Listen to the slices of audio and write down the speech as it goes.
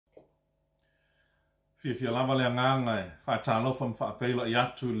Fia lava le nganga e whaatalo fam whaafeilo i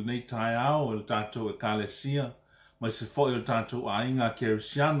atu il nei tai au il tātou e kālesia mai se fo il tātou a inga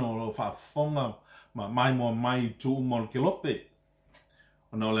kerisiano o whaafonga ma mai mua mai tu umol ke lope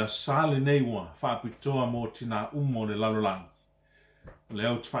ona o le asale nei ua whaapitoa mo tina umo le lalolangi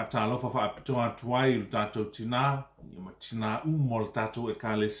leo te whaatalo fa whaapitoa tuai il tātou tina ma tina umo le tātou e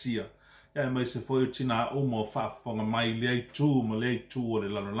kālesia ia mai se fo il tina umo whaafonga mai lei tu ma lei tu o le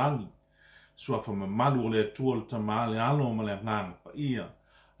lalolangi sua fa mamalu o le atua le tamale alo ma le nganga pa ia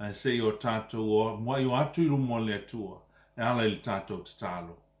e se o tātou o mua i o atu i rumo le atua e ala i le tātou te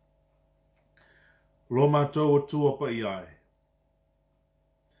talo lo mātou o tua pa ia e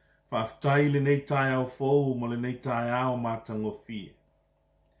whaaftai le nei tai au fōu ma le nei tai au mātango fie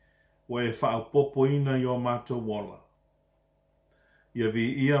o e whaau popo ina i o mātou wola ia vi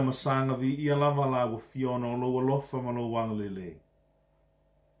ia masanga vi ia lava la wa fiona o lo lofa ma lo wanga le lei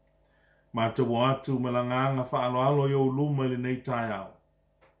Mātou atu me la nganga whaaloalo i o luma le nei tai au.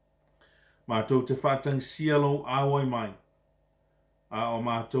 Mātou te whaatang sialo awai mai. A o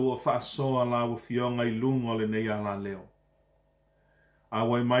mātou o whaasoa la wa fionga i lunga le nei ala leo.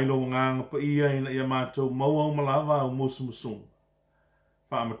 Awai mai lo nganga pa ia ina ia mātou maua o malawa o musumusunga.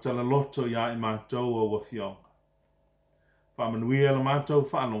 Whaamatala loto ia i mātou o wa fionga. Whaamanuia la mātou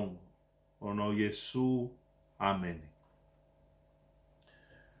whaalonga. O no Yesu. Amen.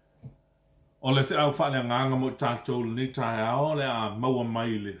 O le te au whaale nganga mo tātou ni tai ao le a maua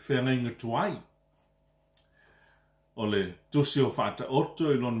mai le whenga inga tuai. O le tusi o whaata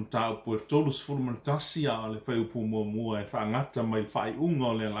oto i lona tāu pua tolus fulumantasi a le whaiupu mua e whaangata mai whai unga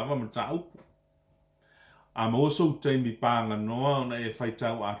o le lava ma tāupu. A maua sou teimi pānga noa o na e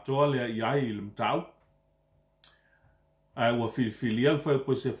whaitau atoa lea i ai le ma tāupu. A ua whilifili al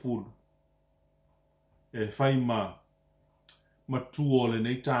whaiupu se fulu. E whai ma tuo le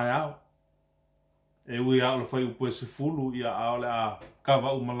nei tai ao. E ui au le whai upo e se fulu ia au le a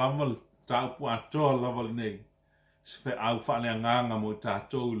kawa umalama le tāupu atoa lava le nei. Se whai au whaale nganga mo i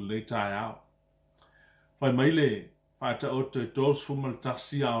tātou le nei tai au. Whai maile whaata oto e tōs fuma le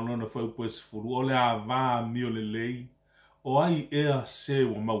tasi au nona whai upo e se fulu o le a vā mio le lei o ai ea se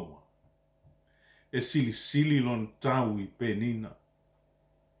wa maua. E sili lon tau i penina.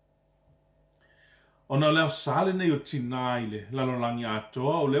 Ona leo sale nei o tina ile lalolangi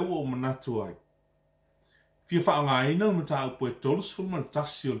atoa o leo o manatu ai. Fia wha ina o mata au poe tolus fulma le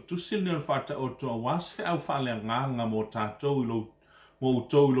tasi o tusil ni o whata o toa was fe au whaale nganga mo tātou i lo mo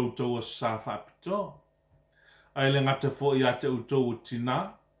utou i lo tau a sa whapito. Ai le ngata fo i ate utou o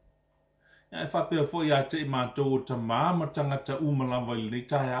tina. Ia e whapea fo i ate i mātou o ta ma tangata umalawa i le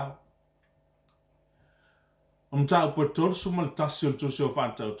tai au. O mata au poe tolus fulma le tasi o tusil o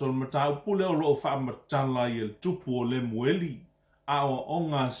whata o tolu mata au pule o lo o whaamatala i el tupu o le mueli a o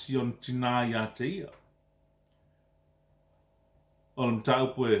onga si on tina i ate ia. O le mta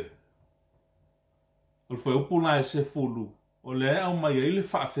upo e. O le whai upo la e se fulu. O le au mai e le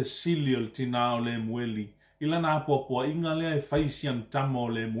whaafesili o le tina o le mueli. Ila nā popoa inga lea e whaisian tama o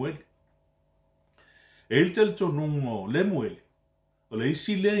le mueli. E il tel tonungo le mueli. O le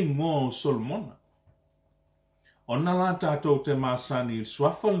isi lea ingoa o Solomona. O na la tātou te masani il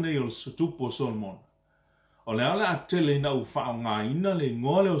swafal nei o le sutupo o Solomona. O le ale a tele ina u whao ngā ina le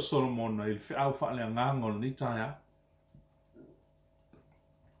ingoa le o Solomona il whiau wha le nganga o le ni taia.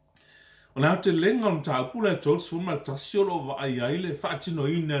 O na te lenga o mta upula e tolus fuma le tasiolo wa ai ai le whaatino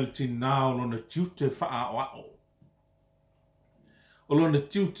ina le tinao lo na tiute wha o ao. O lo na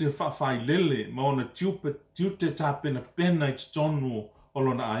tiute wha whai lele ma o na tiute tā pena pena i tonu o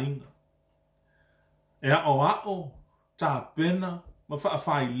lo na ainga. E ao tā pena ma wha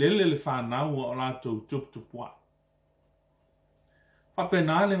whai lele le whanau o lato tuptupua. Wha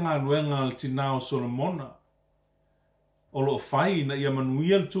pena le ngā nuenga le tinao Solomona. O lo fai na ia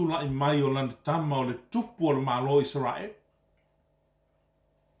manuia tu la i mai o lana tama o le tupu o le malo Israel.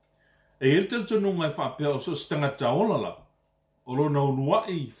 E il tel tununga e whapea o so stangata ola la. O lo na unua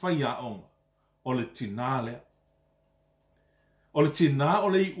i whai a onga. O le tina lea. O le tina o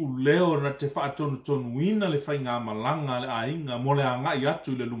le i uleo na te whaatonu tonuina le whai ngā malanga le ainga mo le anga i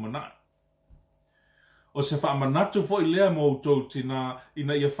atu le lumanai. O se whaamanatu fo i lea mo utou tina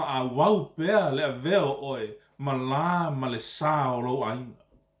ina ia wha wau pea lea veo oe ma la ma le sa o lo ainga.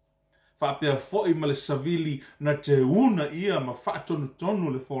 Whapea foi ma le savili na te una ia ma whaatonu tonu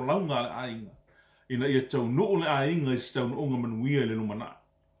le wholaunga le ainga. Ina ia tau nuu le ainga i stau unga manuia le lumana.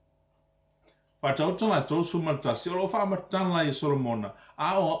 Whaatautala tosu maltasi o lo whaamatala i Solomona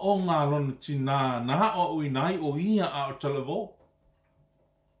a o ngā lona tina na o uinai o ia a o talawo.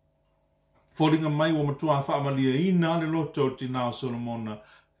 Fōringa mai o matua whaamalia ina le loto tina o Solomona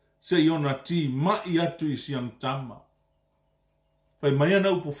se iona ti mai atu I siang tama. Fai mai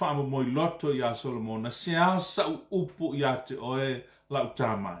ana upu whaama moi loto ia Solomona, se a sau upu ia te oe lau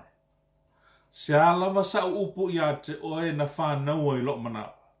tamai. Se a lava sau upu ia te oe na whanau I lo mana.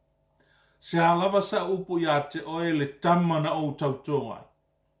 Se a lava sau upu ia te oe le tama na o tautoa.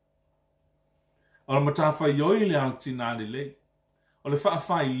 O le matawhai oi le altina le lei. O le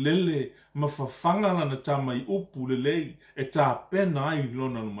whaafai lele ma whawhangala na tamai upu le lei e tā pena ai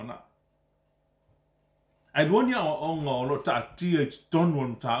lona mana. Ai luani awa onga o lo ta tia I tonu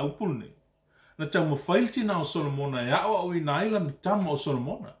o ta upune. Na tau mawhailti na o Solomona e awa o ina aila na tama o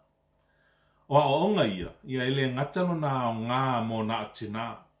Solomona. O awa onga ia ele ngatalo na o ngā mo na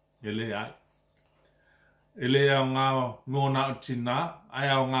atina. Ele ai. Ele au ngā mo na atina. Ai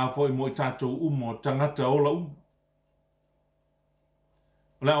au ngā foi mo I tātou umo tangata ola umo.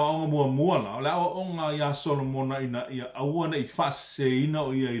 O le awa onga mua na. O le awa onga ia Solomona ina ia awana I whase ina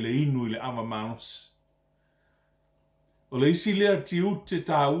o ia I le inu I le awa manos. O le isi lea ti ute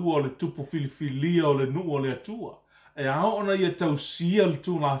tā ua o le tupu filifilia o le nuu o le atua. E ao ona ia tausia le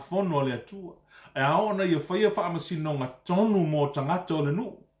tu la fono o le atua. E ao ona ia whaia whaamasino ngā tonu mō tangata o le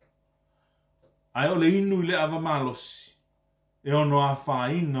nuu. Ai o le inu I le awa malosi. E ono a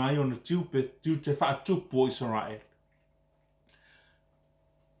whaina ai ona tiute whaatupu o Israel.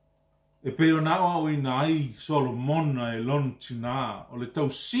 E pe ona o ina ai Solomona e lon tina o le tau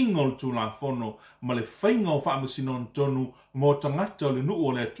singo le tu la fono ma le whainga o whaamasino tonu mo tangata o le nuu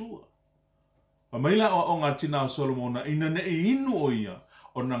o le atua. Pa maila o ngā tina o Solomona ina ne inu o ia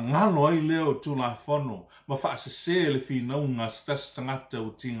o na ngalo ai leo tu la fono ma whaasese le whinau ngā stas tangata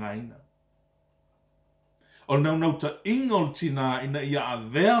o tinga ina. O nau ta ingol tina ina ia a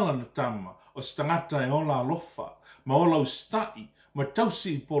veala na tama o stangata e ola alofa ma ola ustai ma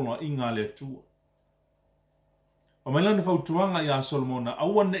tausi I polo inga le atua. O mai lana whautuanga ia Solomona,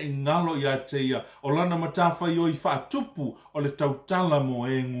 awane I ngalo ia te ia, o lana matawhai o I whaatupu o le tautala mo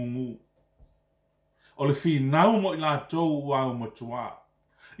e ngungu. O le whinau mo I la tau wau matua.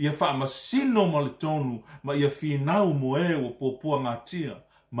 Ia whaamasino ma le tonu, ma ia whinau mo e wa popua ngā tia,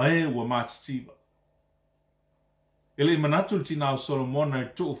 ma e wa mātitiva. Ele I manatul tina o Solomona e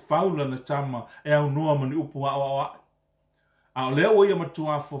tuu whaula na tama e au noa mani upu awa. A o leo ia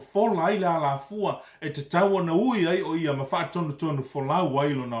matua fola ai la la fua e te taua na ui ai o ia ma whaatonu tonu fola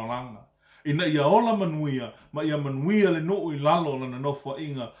wailo na olanga. Ina ia ola manuia, ma ia manuia le nuu I lalo la na nofua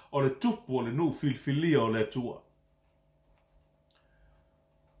inga o le tupu o le nuu filfilia o le atua.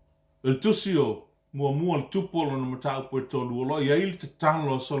 Le tusio mua le tupu o na matau po e tolu o lo ia ili te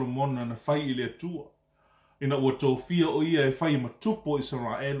talo o Solomona na whai I le atua. Ina ua tōwhia o ia e whai matupu o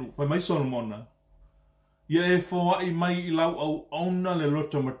Israelu, whai mai Solomona. Ia e fōa I mai I lau au auna le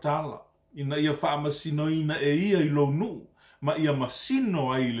loto matala. Ina ia whaamasino ina e ia I lo nuu. Ma ia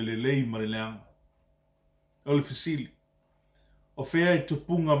masino ai le lei ma le leanga. O le fisili. O whea e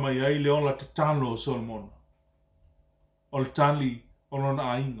tupunga mai ai le ola te talo o Solomona. O le tali o lona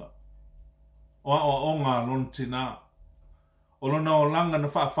ainga. O a onga lon tina. O lona o langa na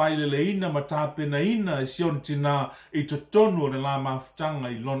whaafai le ina ma tāpena ina e sion tina I totonu o le la mafutanga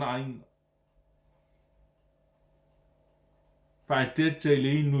I lona ainga. Whae tete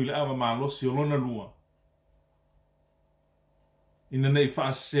le inu I le awa malosi o lona lua. Ina nei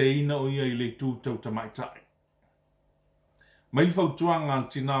whaase ina o ia I le tūtau tamaitai. Mai whautuanga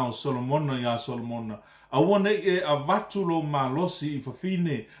tina o Solomona ia Solomona. Aua nei e a watulo malosi I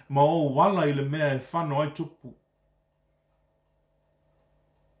whawhine ma o wala I le mea e whano ai tupu.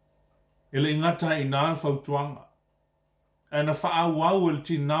 Ele ingata I nā whautuanga. E na whaau el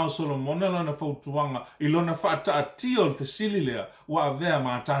tina o Solomona la na whautuanga I lona whaata o le whesili lea wa a vea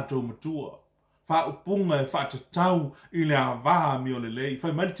ma tātou matua. Whaupunga e whaatatau I le a vaa mi o le lei.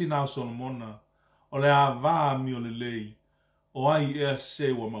 Whai mai tina o Solomona o le a vaa mi o le lei o ai e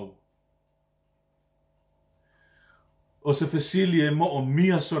se wa mau. O se whesili e mo o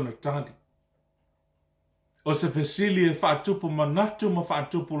mia sona tali. O se whesili e whaatupu manatu ma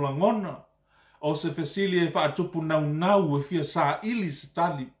whaatupu langona. O se whesili e whaatupu nau e fia sa ili se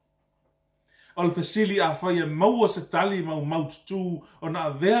tali. O le whesili a whai e maua se tali mau tutu o na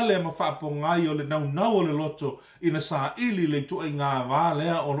vele ma whaapongai o le nau o le loto ina sa ili le tu ai ngā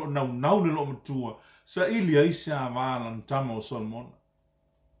vālea o nau le lo matua. Sa ili a isi a vālan tama o Solomona.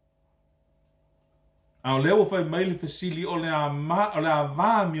 A o leo whai mai le whesili o le a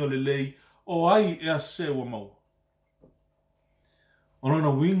vāmi o le lei o ai e a se wa mau. O lona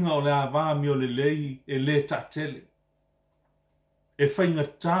winga o le a vāmi o le lei e le tatele. E whainga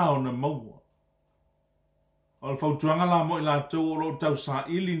tā o na maua. O le whautuanga la mo I lātou o lo tau sa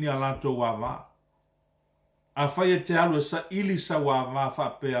ili ni a lātou wa vā. A whai e te alu e sa ili sa wā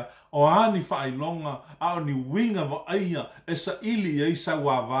whapea, o ani whai longa, a o ni winga wa aia, e sa ili e sa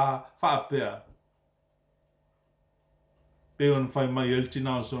wā whapea. Peo na whai mai el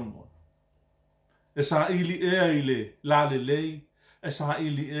tina Solomon. E sa ili ea ile la le lei, e sa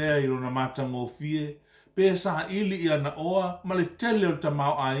ili ea ilo na mata ngō fie, pe sa ili ia na oa, ma le tele o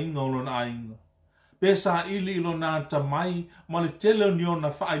tamau a inga o lona a inga. Pe sa ili ilo na tamai, ma le tele o nio na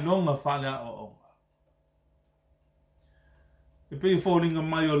whai longa whale a o. E pei fōringa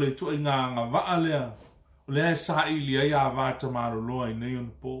mai o le tua nganga waa lea, o le sa ili ai a vāta maro loa i nei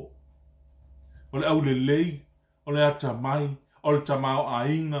on pō. O le au le lei, o le ata mai, o le tamau a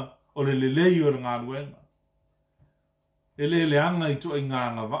inga, o le lei o le ngā ruenga. E le anga i tua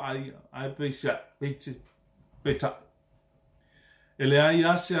nganga waa ia, ai pei sia, peta. E le ai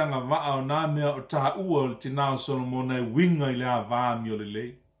ase anga waa o nā mea o tā ua o le tinao Solomon e winga i le a vāmi o le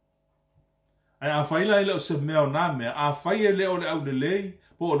lei. Ai a whaila ile o se mea o nā mea, a whaia le o le au le lei,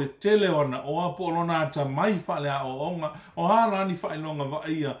 po o le tele o na oa, po o lona ata mai whale a o onga, o hārani whailonga wa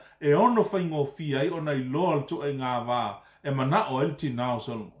ia, e ono whaingo fia i ona i loa le tu e ngā wā, e mana o el tinao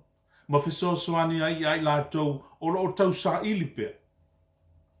Solomon. Ma whiso soani ai la tau, o lo o tau sa ili pea.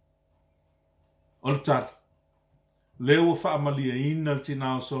 O le tati, leo whaamalia ina le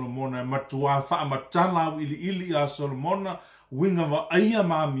tinao Solomon, e matua whaamatala au ili a Solomon, winga wa aia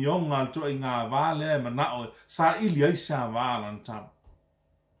ma mionga to i ngā vāle e manao sa ili ai sa vālan tama.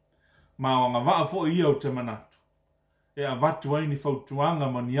 Ma o ngā vaa fo ia o te manatu. E a vatu ai ni fautuanga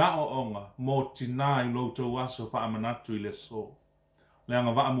mani a o onga mō tina i loutou aso wha manatu i le so. Le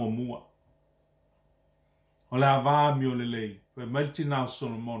anga vaa mua mua. O le a vaa mi o le lei, pe mai tina o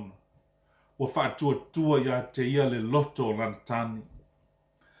Solomon. Wa wha tua ia te ia le loto o lantani.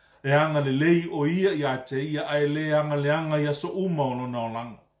 E anga le lei o ia ia te ia ai le anga ia so uma o lona o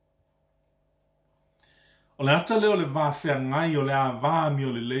langa. O le ata leo le vāwhea ngai o le a vāmi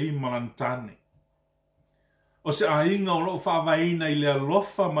o le lei malantane. O se a inga o lo whaavaina i le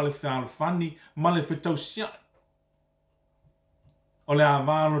alofa ma le whaalfani ma le whetau siai. O le a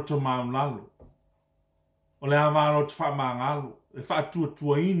vālo to maunalo. O le a vālo to whaamangalo. E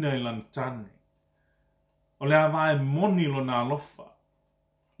whaatua ina i lantane. O le a vāe moni lona alofa.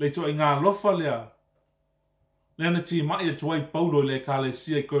 Le to i ngā lofa lea. Le ana ti mai e tuai paulo le ka le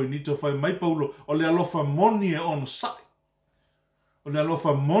sia i koe nito whai mai paulo o le alofa moni e ono sai. O le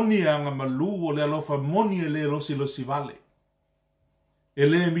alofa moni e anga malu o le alofa moni e le losi vale. E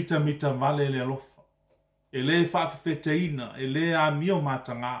le mita vale le alofa. E le whaafeteina, e le a mio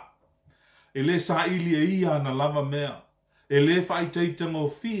matanga. E le sa ili e ia na lava mea. E le whaiteitanga o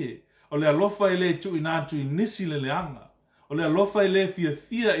fie. O le alofa e le tu inatu i nisi le anga. O le alofa e le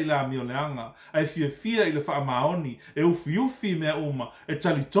fia i la mio leanga, ai fia i le wha maoni, e ufi mea uma, e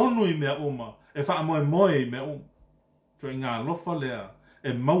talitonu i mea uma, e wha moe i mea uma. Tua i ngā alofa lea,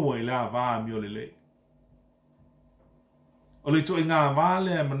 e maua i lea vā mio le le. O le tua i ngā vā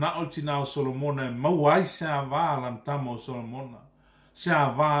lea, mana o tina o Solomona, e maua ai sea vā lantamo o Solomona.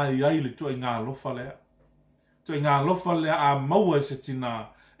 Sea vā i ai le tua i ngā alofa lea. Tua i ngā alofa lea a maua i se tina,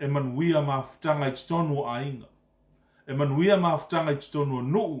 e manuia mafutanga i tonu a inga. E manuia mafutanga i tonu o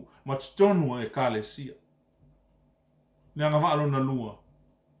nuu, ma tonu e kale sia. Nianga waalo na lua.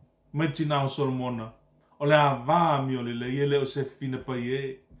 Mai tina o Solomona, o le a vāmi o le e leo se fina pai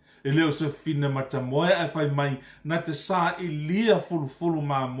e. E leo se fina mata moe e fai mai, na te sā i lia fulu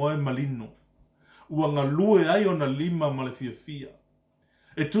ma moe malino. Ua ngā lue ai o na lima ma le fia.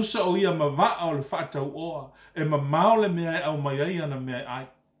 E tusa o ia ma waa o le whaatau oa, e ma mao le mea e au mai ai ana mea ai.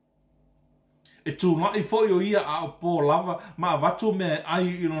 E tū mai foi o ia a o pō lava ma watu mea ai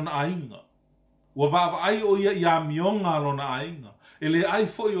i lona ainga. Ua wawa ai o ia i a mionga lona ainga. E le ai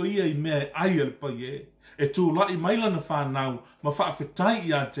foi o ia i mea ai al pai e. E tū lai maila na whanau ma whaafetai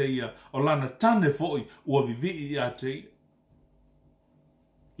i a te ia o lana tane foi ua vivi i a te ia.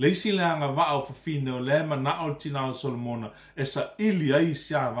 Leisi leanga waa o fafine o le mana o tina o Solomona e sa ili ai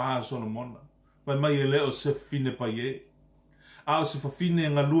sia waa Solomona. Vai mai e leo se fine pai e. A o se fafine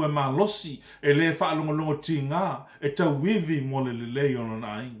ngā lue mā losi e le whaalongo ti ngā e tau wivi mo le lei o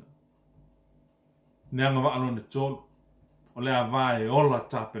na ainga. Neanga waalone tolu. O le a vae ola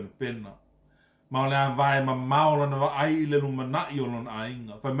tāpena pena. Ma o le a vae ma maola na wa ai le lumanai o na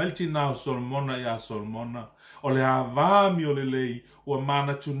ainga. Whai melti nā o Solomona i a Solomona. O le a vāmi o le lei ua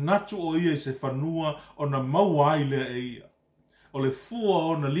mana tunatu o ia i se whanua o na mau ai lea e ia. O le fua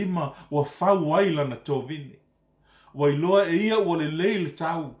o na lima ua whau ai lana tōvini. Wai loa e ia ua le lei le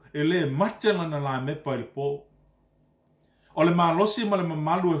tau e le matela na la mepa i le pō. O le malosi ma le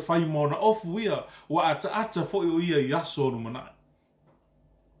mamalu e whai mōna ofu ia ua ata fo o ia i aso o manai.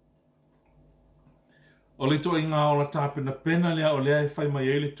 O le to inga o la tāpena pena lea o lea e whai mai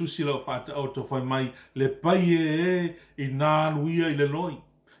e le tusi lau whata au to whai mai le pai i nā nuia i le loi.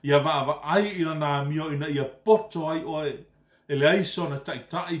 Ia wa ai i la nā mio ina ia poto ai oe. E le aiso na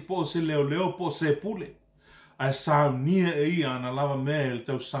tai po se leo po se pule. Ai sao nia e ia ana lava mea e le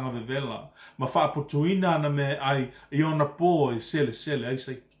tau sanga vevela. Ma wha apotuina ana me ai i ona po e sele ai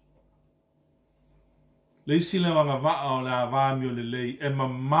sai. Le isi le wanga waa o le avami o le lei e ma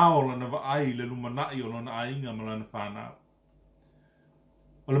maola na wa ai le lumanai o lona ainga ma lana whanau.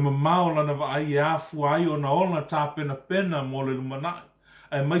 O le ma maola na wa ai e afu ai o na ona tāpena pena mo le lumanai.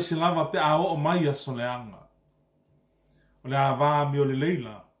 E mai se lava pe a o mai aso le anga. O le avami o le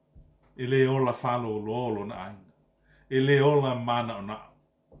leila e le ola whalo o lo na ainga. E le ola mana o na.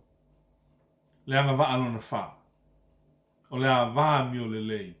 Le anga wa alo na wha. O le avami o le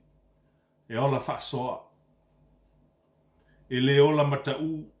lei e ola wha soa. E le ola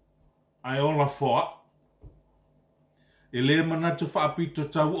matau, ai ola foa. E le manatu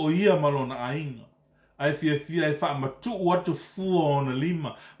whaapito tau o ia malona ainga. Ai fia e wha matu watu fua o na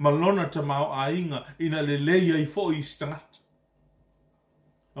lima, malona ta mau ainga, ina le leia i fo i stangata.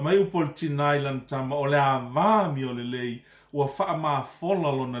 A mai upol tina ilan tama o le a vami o le lei, ua wha maa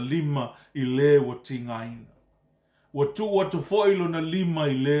fola lo na lima i le wa tinga ina. Ua tu watu fo ilo na lima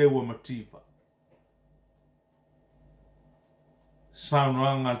i le wa mativa.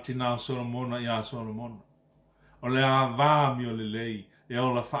 Saunoanga tina Solomona ia Solomona. O le a vami o le lei, e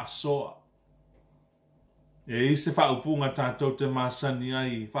o la wha soa. E i se wha upunga tātou te masani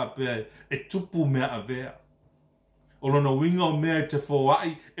ai, wha pēa e tupu mea a vea. O lona winga o mea te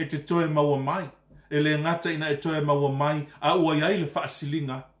fōai, e te toe maua mai. E le ngata ina e toe maua mai, a ua iai le wha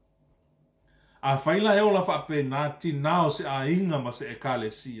silinga. A whaila e o la wha pēa nā tina o se a inga ma se e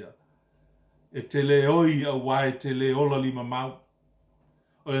kāle sia. E te le oi a wai te le ola lima mau.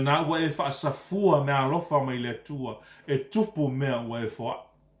 O le nā ua e wha safua mea alofa mai le tua, e tupu mea ua e wha.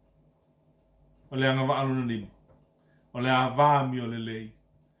 O le anga wa aluna nima. O le a vāmi o le lei.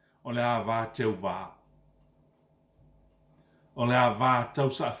 O le a vā teu vā. O le a vā tau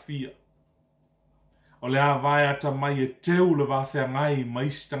sa fia. O le a vā ata mai e teu le vā whea ngai mai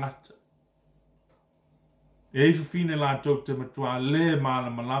stangata. E ifu fine la tau te matua le maala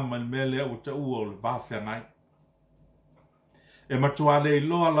malama ni mele o ta ua o le vā whea ngai. E matua le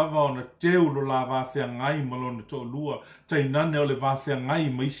loa lava o na teu lo la vā whea ngai malona to lua. Tai nane o le vā whea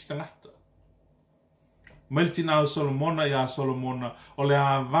ngai mai stangata. Meltina o Solomona ia Solomona o le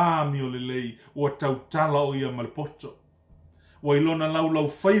a vāmi o le lei ua tautala o ia malpoto. Ua ilona lau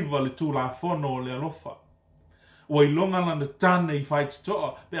faiva le tū la fono o le alofa. Ua ilonga lana tane i whai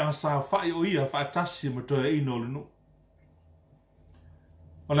titoa pe a sa whai o ia whai tasi ma toa ino le nu.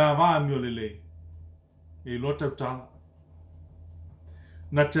 O le a vāmi o le lei e ilo tautala.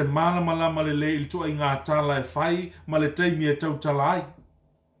 Na te malama le lei il tua i ngā tala e whai ma le teimi e tautala ai.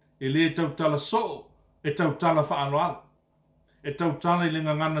 E le tautala so e tautala whaanoala. E tautala i le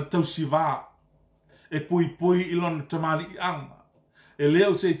ngangana tausi vā. E pui ilona tamali i anga. E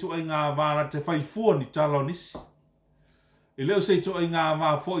leo se tu ai ngā vāna te whai fua ni tala o nisi. E leo se tu ai ngā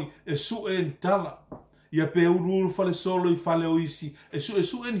vā foi e su e ni tala. Ia pe uru fale solo i fale o isi. E su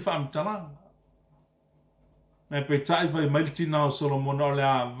e ni whaamitalanga. Me pe tai vai malitina o Solomona o le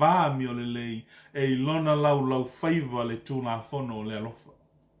a vāmi o le lei. E ilona lau faiva le tūna fono o le alofa.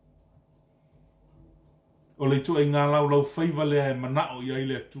 O le tu e ngā lau faiva lea e manao i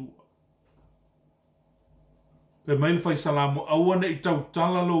aile atua. Pe maile fai salamo, awane i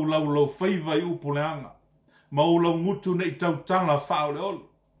tautala lau faiva i upo le anga. Ma o lau ngutu ne i tautala whao le olu.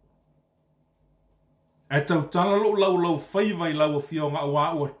 E tautala lau faiva i lau a fionga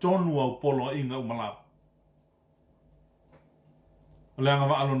ua ua tonu au polo inga umalawa. O le anga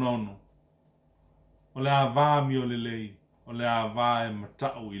wa alo nono. O le a vāmi o le lei. O le a vā e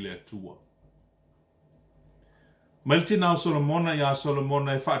matau i le atua. Maltina o Solomona ia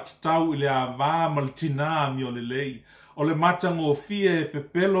Solomona e whaatitau i le a vā maltina mi o le lei. O le matango o fie e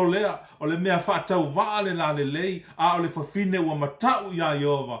pepelo lea. O le mea whaatau vā le la le lei. A o le whawhine ua matau ia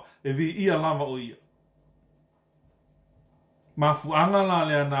Iova. E vi ia lava o ia. Mafuanga la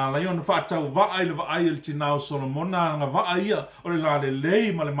lea nā lai o na whaatau vā i le vā il tina o Solomona. Nga vā ia o le la le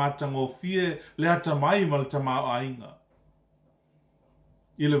lei ma le matango o fie le atamai ma le tamau ainga.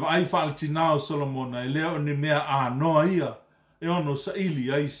 I le vai whaale tina o Solomona, e leo ni mea a noa ia, e ono sa ili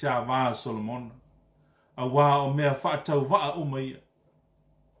ai se a vā Solomona. A wā o mea whaatau vaa uma ia.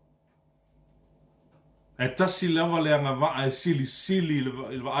 E tasi lewa leanga vaa e sili le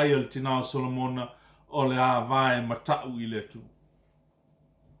vai al tina o Solomona, o le a vā e matau i le tu.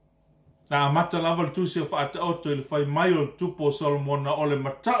 Na mata lava le tusi o whaata oto i le whai mai o le tupo o Solomona o le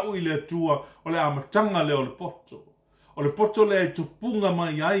matau i le atua o le amatanga le o le poto. O le poto le tupunga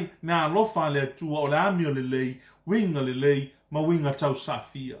mai ai me alofa le atua o le ami o le lei, winga le lei, ma winga tau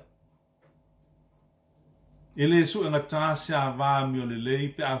safia. E le su enga tāse a vāmi o le lei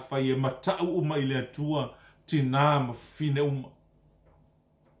pe a whai e matau uma i le atua tina ma fine uma.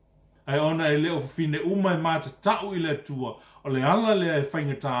 Ai ona e leo fine uma e mata tau i le atua o le ala lea e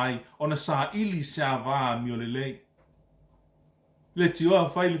whaingata ai ona sa ili se a vāmi o le lei. Le tioa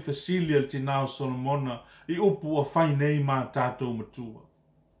whai le fasili al tinao Solomona i upu a whai nei mā tātou matua.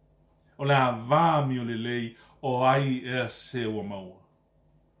 O le a vāmi o le lei o ai e se wa maua.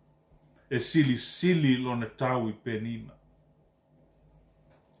 E sili lona tau i penina.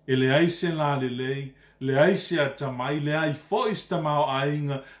 E le aise la le lei, le aise a tamai, le ai fois tamao a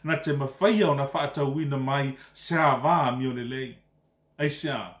inga na te mawhaia o na whaatauina mai se a vāmi o le lei.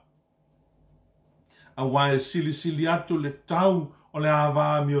 Aise a. A wae sili atu le tau o le a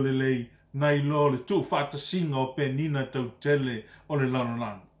vāmi o le lei, na i lo le tu whaatasinga o penina tau tele o le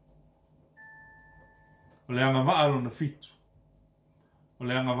lanolano. O le anga waa lo na fitu. O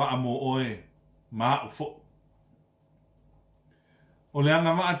le anga waa mo oe, maa ufo. O le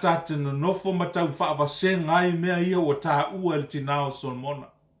anga waa tate na nofo matau whaawasenga ai mea ia o tā ua el tinao Solomona.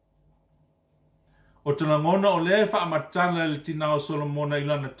 O tana ngona o le whaamatana el tinao Solomona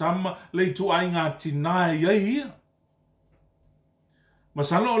ilana tama, le tu ai ngā tinae iai ia.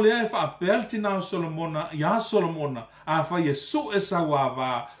 Masala o le whaapel tinao Solomona, ia Solomona, a whai e su e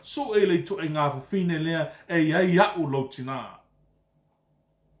sawawa, su e le tu ai ngā whawhine lea e iai iau lo tinaa.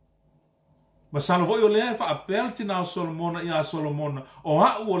 Masala voi o lea whaapel tinao Solomona ia Solomona o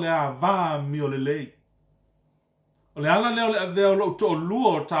au o lea vāmi o le lei. O le ala leo le aveo lo to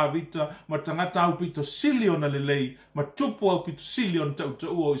lua o tā vita ma tangata au pito silion le lei ma tupu au pito silion tau ta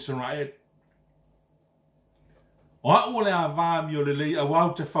ua o Israel. O au o lea vāmi o le lei a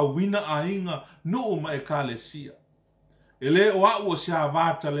wau te whawina a inga nuu ma e kālesia. E le o au o sia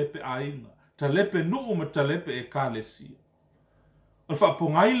vā talepe a inga, talepe nuu ma talepe e kālesia. O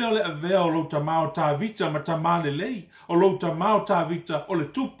whapongai leo le avea o lo tamao tā vita ma tamā le lei, o lo tamao tā vita o le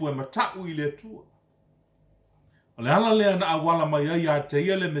tupu e ma tau i le tua. O le ala lea na awala mai ai a te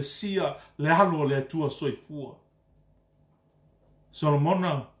ia le mesia le halo o le tua soifua.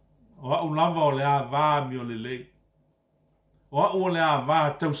 Solomona, o au lava o le a vāmi o le lei. O au o le a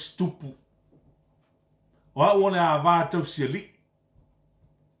vā tau stupu. O au o le a vā tau siali.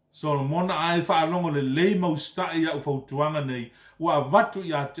 Solomona ai whaalongo le lei maustai au fautuanga nei, ua vatu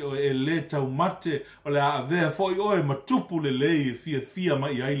ia te o e le tau mate o le a vea foi oe matupu le lei e fia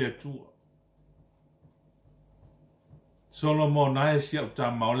mai ai le tua. Solomona e si au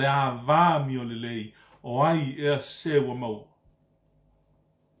tama o le a vāmi o le lei o ai e se wa mau.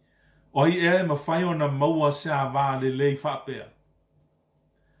 O ai e mawhai o na maua se a vā le lei whapea.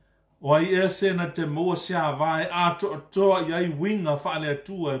 O ai e se na te maua se a vā e ato atoa i ai winga whaale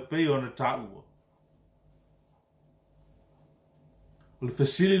atua e peo na tāua. O le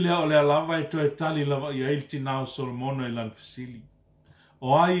fasili lea o le alava e toe tali lava i ailti nao Solomona i lan fasili.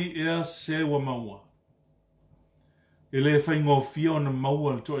 O ai e se wa maua. E le whai ngofia o na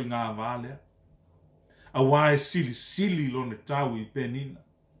maua le toi ngā vālea. A wae sili lo ne tau i penina.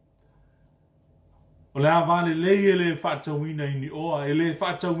 O le a vale lei e le whaatawina i ni oa, e le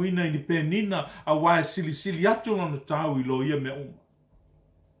whaatawina i ni penina, a wae sili atu lo ne tau i lo ia me uma.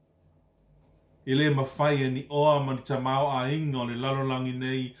 E le mawhai e ni oa mani tamao a inga o le lalolangi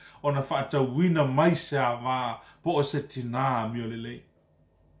nei, o na whaatawina mai se a vā, po o se tina mi o le lei.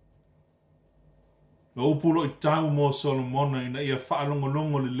 Na upulo i tau mo Solomona ina ia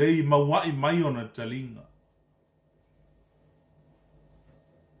whaalongolongo le lei mawai mai o na talinga.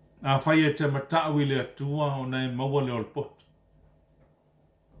 A whai e te matau i le atua o nei maua le olpoto.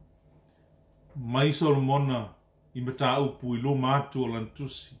 Mai Solomona i mata upu i lo matu o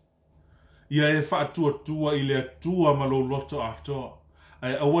lantusi. Ia e whaatua i le atua ma lo loto atoa.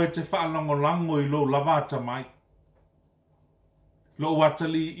 Ai awa e te whaalongolango i lo lavata mai. Lo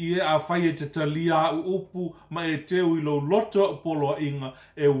watali i e a whai e te talia u upu ma e teo i lo loto polo inga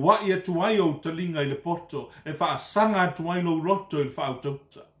e wai e tuai o talinga i le poto e whaasanga tuai lo loto i le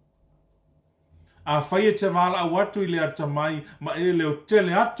whautauta. A whai e te wala au atu i le atamai ma e leo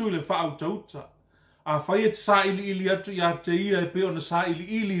tele atu i le whautauta. A whai e te sa ili atu i a te ia e peo na sa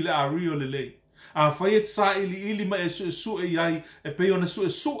ili le a rio le lei. A whai e te sa ili ma e su e iai e peo na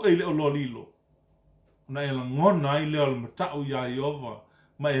su e le o lolilo. Na e la ngona i leo le matau i a Iova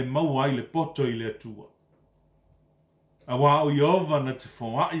ma e mau ai le poto i le atua. A wā o Iova na te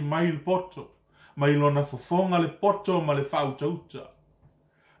whonga i mai le poto, ma i lona whafonga le poto ma le whautauta.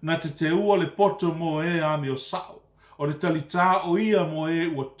 na te ua le poto mo e ami o sao, o le talita o ia mo e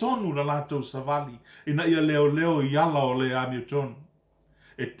ua tonu la latou savali, ina ia leo i ala o le ami o tonu.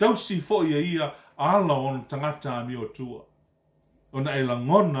 E tausi fo ia ala o tangata ami o tua. Ona e la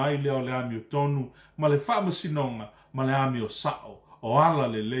ngona ai leo le ami o tonu, ma le whaamasinonga, ma le ami o sao, o ala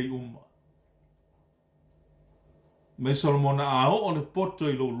le lei uma. Mai Solomona a o le poto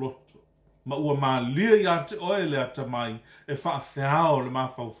i lo loto, ma ua maalia i ate oe le atamai, e whaafeao le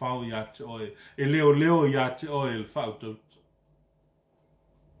mawhauwhau i ate oe, e leo i ate oe le whautauta.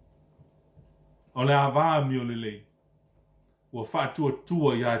 O le awa mi o le lei, ua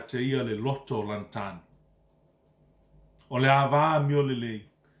whaatua i ate ia le loto lantani. O le awa mi o le lei,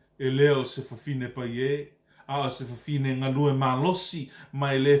 e leo se whawhine pa ie, a se whawhine ngalue malosi,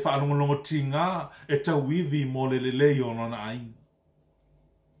 ma e le whaalongolongo tinga, e tau wivi mo le lei o lona ainga.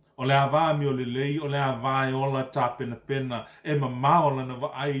 O le awa mi o le lei, o le awa e ola tā pena, e mamao lana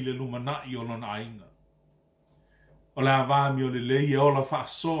wa ai le lumanai o lona ainga. O le awa mi o le lei, e ola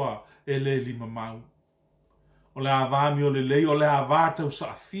whaasoa e le lima mau. O le awa mi o le lei, o le awa tau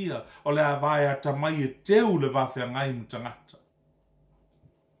saafia, o le awa e atamai e teu le wawhea ngai mutangata.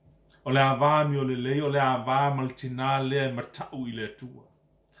 O le awa mi o le lei, o le awa maltina lea e matau i le atua.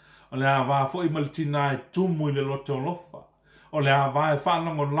 O le awa fo i maltina e tumu i le lote o lofa. O le awa e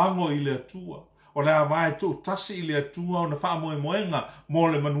whanango lango i le atua. O le awa e tu tasi i le atua o na wha moenga mo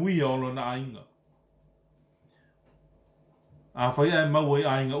le manuia o lo na ainga. A whaia e maua i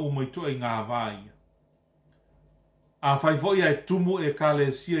ainga umo i tu i ngā vai. A whai fo i e tumu e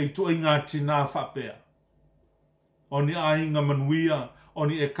kale sia i tu i ngā tina whapea. O ni ainga manuia, o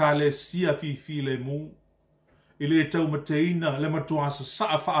ni e kale sia fi le mu. I le tau mateina, le matuasa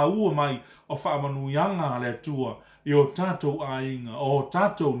saa wha ua mai o wha manuianga le atua i o tātou ainga, o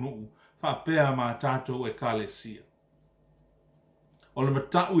tātou nuu, wha pēa mā tātou e kale sia. O le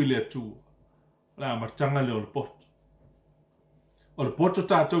matau i le atua, le amatanga le o le poto. O le poto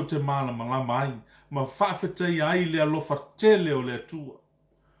tātou te māla malama ai, ma whawhetei ai le alofa tele o le atua,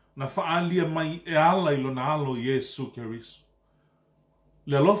 na whaalia mai e ala i lona alo Iesu Keriso.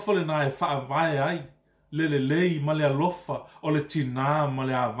 Le alofa le na e whaavae ai, le lei ma le alofa o le tina ma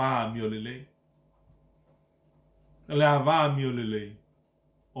le awa mi o le lei. Le awa mi o le lei,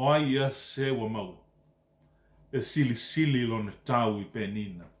 o ai ia se wa mau, e sili lo ne tau i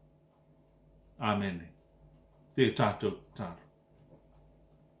penina. Amen. Te tātou tātou.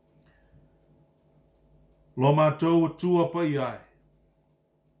 Lo mātou tua pa i ai.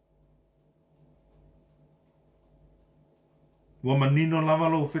 Wa manino lava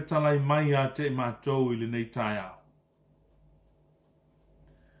lo fetalai mai a te mātou i le nei tai au.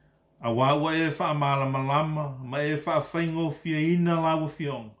 A wawa e wha malama, ma e wha whaingo fia ina lawa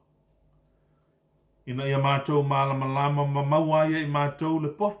fionga. Ina ia mātou malama ma mauaia i mātou le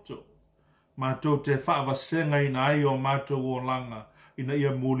poto. Mātou te wha wasenga ina ai o mātou o langa, ina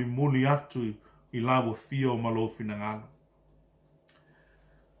ia muli atu i lawa fio malo fina ngana.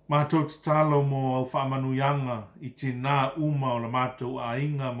 Mātou te talo mo au whaamanuianga i tina uma o la mātou a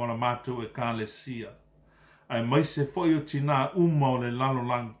inga mo la mātou e kāle sia. Ai mai se foi o tina uma o le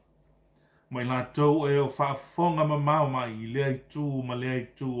lalolangi. Mai lātou e o whaafonga mamau mai i lea i tū ma lea i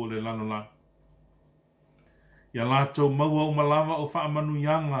tū o le lalolangi. Ia lātou maua o malawa o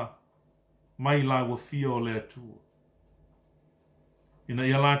whaamanuianga mai la wafia o le atua. Ina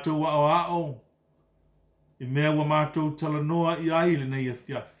ia lātou wa o ao, i mea wa mātou talanoa i ai le nei a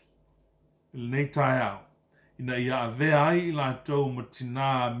fiafi. Le nei tai au. Ina ia avea ai i lātou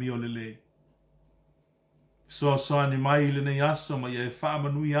matina mi o le lei. So ni mai le nei aso ma ia e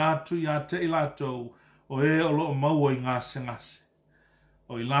whaamanui atu i a te i lātou o e o loo maua i ngase.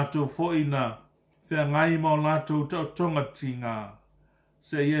 O i lātou fo ina whea ngai ma o lātou tau tonga ti ngā.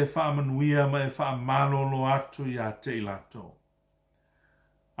 Se ia e whaamanuia ma e whaamalolo atu i a te i lātou.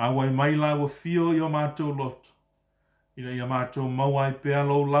 Awai mai la wa fio i o mātou loto. Ina ia mātou mauai pēa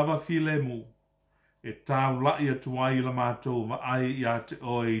lo lava file mu. E tāu lai atu ai la mātou va ai i a te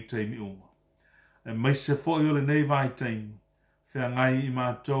oe i teimi uma. E mai se fo i o le nei vai teimi. Whea ngai i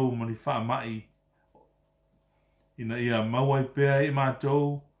mātou mani wha mai. Ina ia mauai pēa i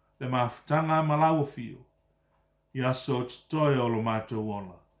mātou le mawhitanga malawa fio. I aso toi o lo mātou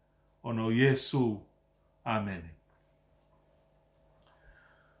ola. Ono Yesu. Amen.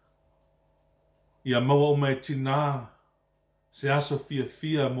 Ia maua o mai tina, se aso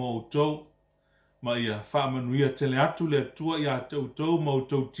fia mo o tau, ma ia whaamanuia tele atu le atua ia tau ma o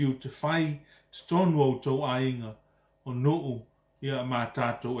tau tiu te whai, te tonu o tau ainga, o nuu ia mā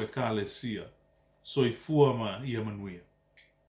tātou e kāle sia. So i fua ma ia manuia.